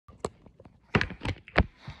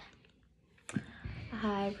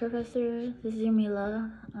Hi, Professor. This is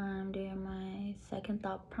Yamila. I'm doing my second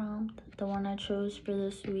thought prompt. The one I chose for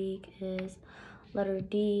this week is letter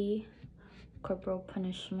D, corporal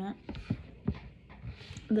punishment.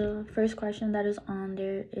 The first question that is on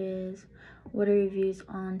there is, what are your views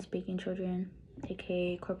on spanking children,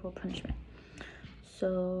 aka corporal punishment?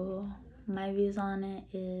 So my views on it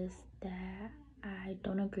is that I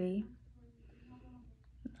don't agree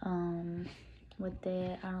with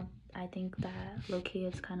it. I think that low-key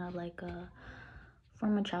it's kind of like a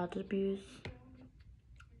form of child abuse,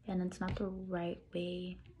 and it's not the right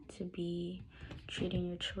way to be treating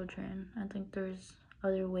your children. I think there's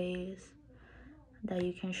other ways that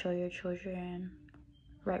you can show your children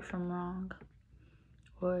right from wrong,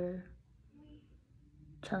 or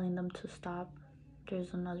telling them to stop.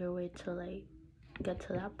 There's another way to get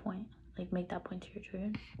to that point, make that point to your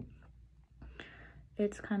children.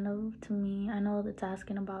 It's kind of, to me, I know it's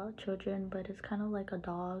asking about children, but it's kind of like a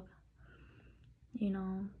dog,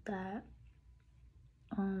 that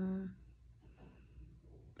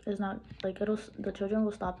it's not the children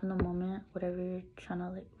will stop in the moment, whatever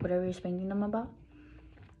you're spanking them about,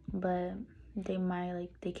 but they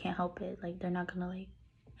can't help it. They're not gonna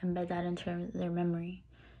embed that into their memory,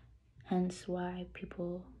 hence why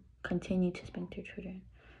people continue to spank their children.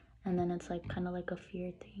 And then it's kind of like a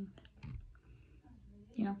fear thing,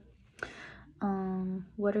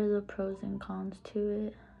 what are the pros and cons to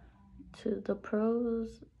it? To the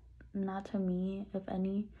pros, not to me, if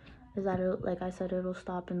any, is that like I said, it'll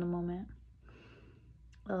stop in the moment.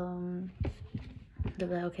 They'll be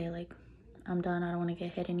like, okay, I'm done, I don't want to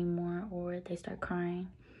get hit anymore, or they start crying,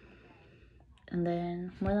 and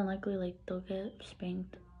then more than likely they'll get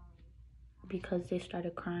spanked because they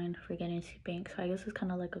started crying for getting spanked. So I guess it's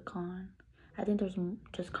kind of like a con. I think there's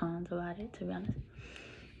just cons about it, to be honest.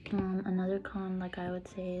 Another con, I would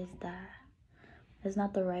say, is that it's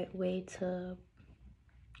not the right way to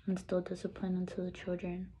instill discipline into the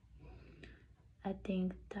children. I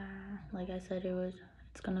think that, like I said,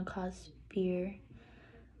 it's gonna cause fear,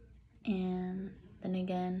 and then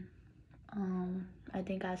again, I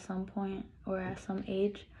think at some point or at some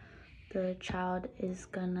age, the child is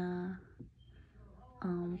gonna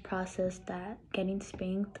process that getting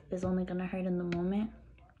spanked is only gonna hurt in the moment,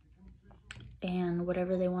 and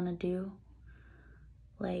whatever they want to do,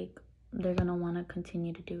 they're gonna want to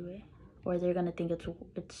continue to do it, or they're gonna think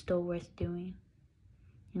it's still worth doing.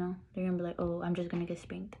 They're gonna be like, oh, I'm just gonna get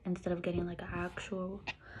spanked, instead of getting an actual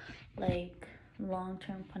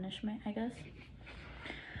long-term punishment, I guess.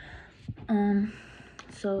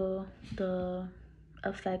 So the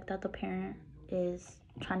effect that the parent is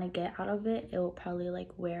trying to get out of it will probably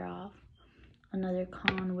wear off. Another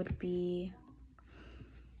con would be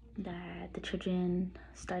that the children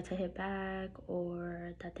start to hit back,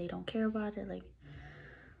 or that they don't care about it,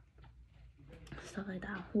 stuff like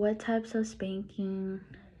that. What types of spanking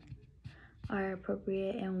are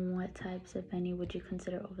appropriate, and what types, if any, would you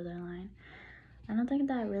consider over the line? I don't think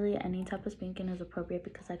that really any type of spanking is appropriate,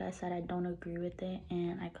 because like I said, I don't agree with it,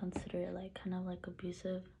 and I consider it kind of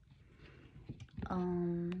abusive.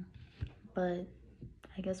 But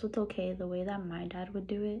I guess what's okay, the way that my dad would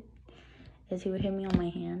do it is he would hit me on my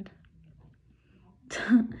hand.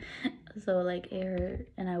 So it hurt,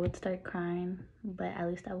 and I would start crying, but at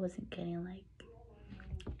least I wasn't getting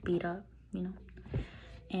beat up,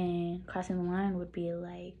 And crossing the line would be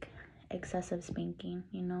excessive spanking,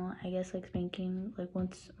 I guess spanking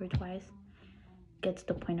once or twice gets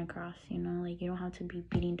the point across, you don't have to be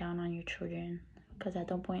beating down on your children, because at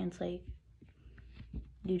that point it's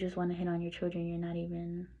you just want to hit on your children. You're not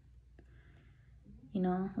even,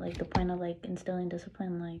 the point of instilling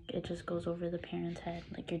discipline, it just goes over the parent's head.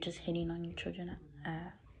 You're just hitting on your children.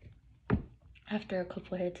 After a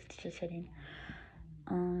couple hits, it's just hitting.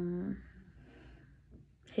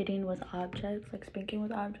 Hitting with objects, spanking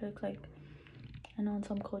with objects, I know in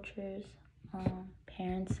some cultures,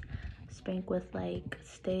 parents spank with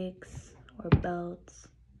sticks or belts,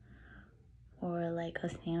 or a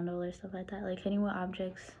sandal or stuff like that. Hitting with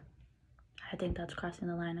objects, I think that's crossing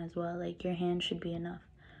the line as well. Your hand should be enough,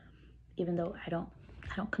 even though I don't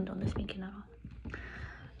condone the spanking at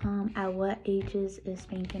all. At what ages is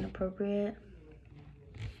spanking appropriate?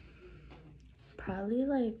 Probably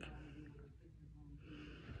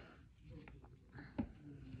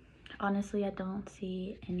honestly, I don't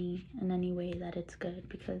see in any way that it's good,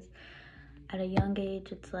 because at a young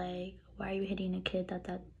age, it's why are you hitting a kid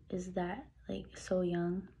that is so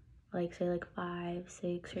young, say 5,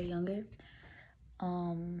 6 or younger?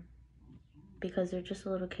 Because they're just a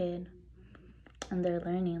little kid, and they're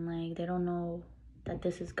learning. They don't know that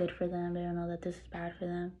this is good for them. They don't know that this is bad for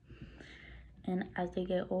them. And as they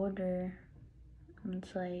get older,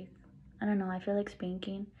 it's like, I don't know, I feel like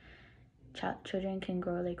spanking, children can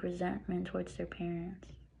grow like resentment towards their parents,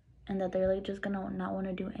 and that they're like just gonna not want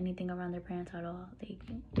to do anything around their parents at all.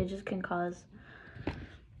 It just can cause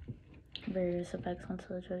various effects onto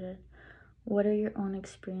the children. What are your own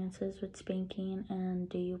experiences with spanking, and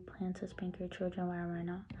do you plan to spank your children? Why or why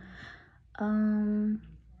not?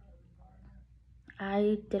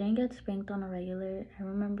 I didn't get spanked on a regular. I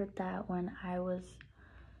remember that when I was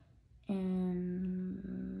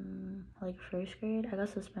in like first grade, I got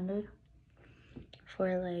suspended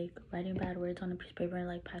for like writing bad words on a piece of paper,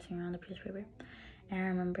 like passing around the piece of paper. And I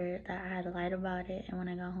remember that I had lied about it, and when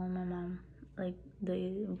I got home, my mom, like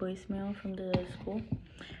the voicemail from the school,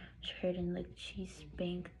 she heard, and like she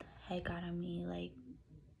spanked the heck out of me. Like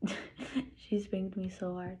she spanked me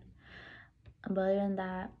so hard. But other than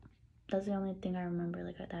that, that's the only thing I remember,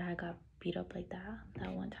 like that I got beat up like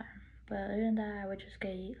that one time. But other than that, I would just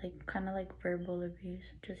get like kind of like verbal abuse,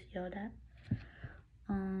 just yelled at.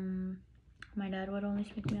 My dad would only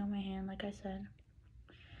spank me on my hand, like I said,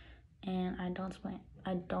 and I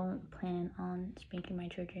don't plan on spanking my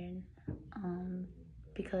children,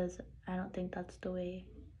 because I don't think that's the way.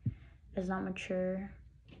 It's not mature,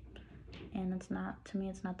 and it's not, to me,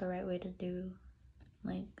 it's not the right way to do,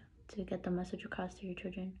 like, to get the message across to your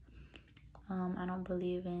children. I don't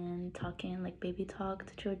believe in talking like baby talk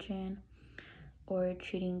to children, or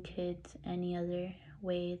treating kids any other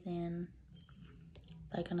way than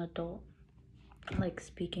like an adult, like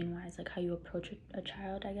speaking wise, like how you approach a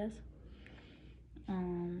child, I guess.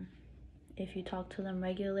 If you talk to them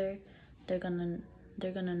regular, they're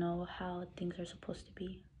gonna know how things are supposed to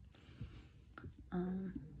be.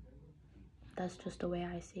 That's just the way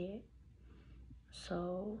I see it.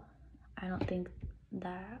 So I don't think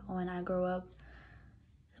that when I grow up,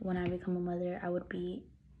 when I become a mother, I would be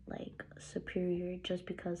like superior just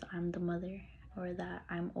because I'm the mother, or that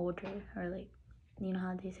I'm older, or like, you know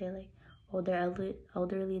how they say like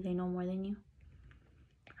elderly, they know more than you.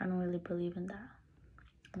 I don't really believe in that.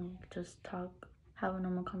 Like, just talk, have a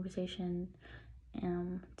normal conversation,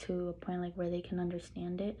 to a point like where they can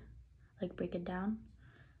understand it, like break it down.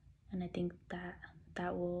 And I think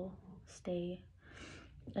that will stay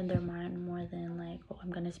in their mind more than like, oh,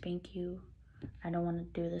 I'm gonna spank you, I don't want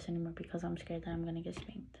to do this anymore because I'm scared that I'm gonna get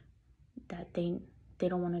spanked. That they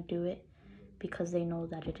don't want to do it because they know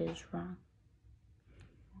that it is wrong.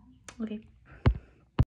 Okay.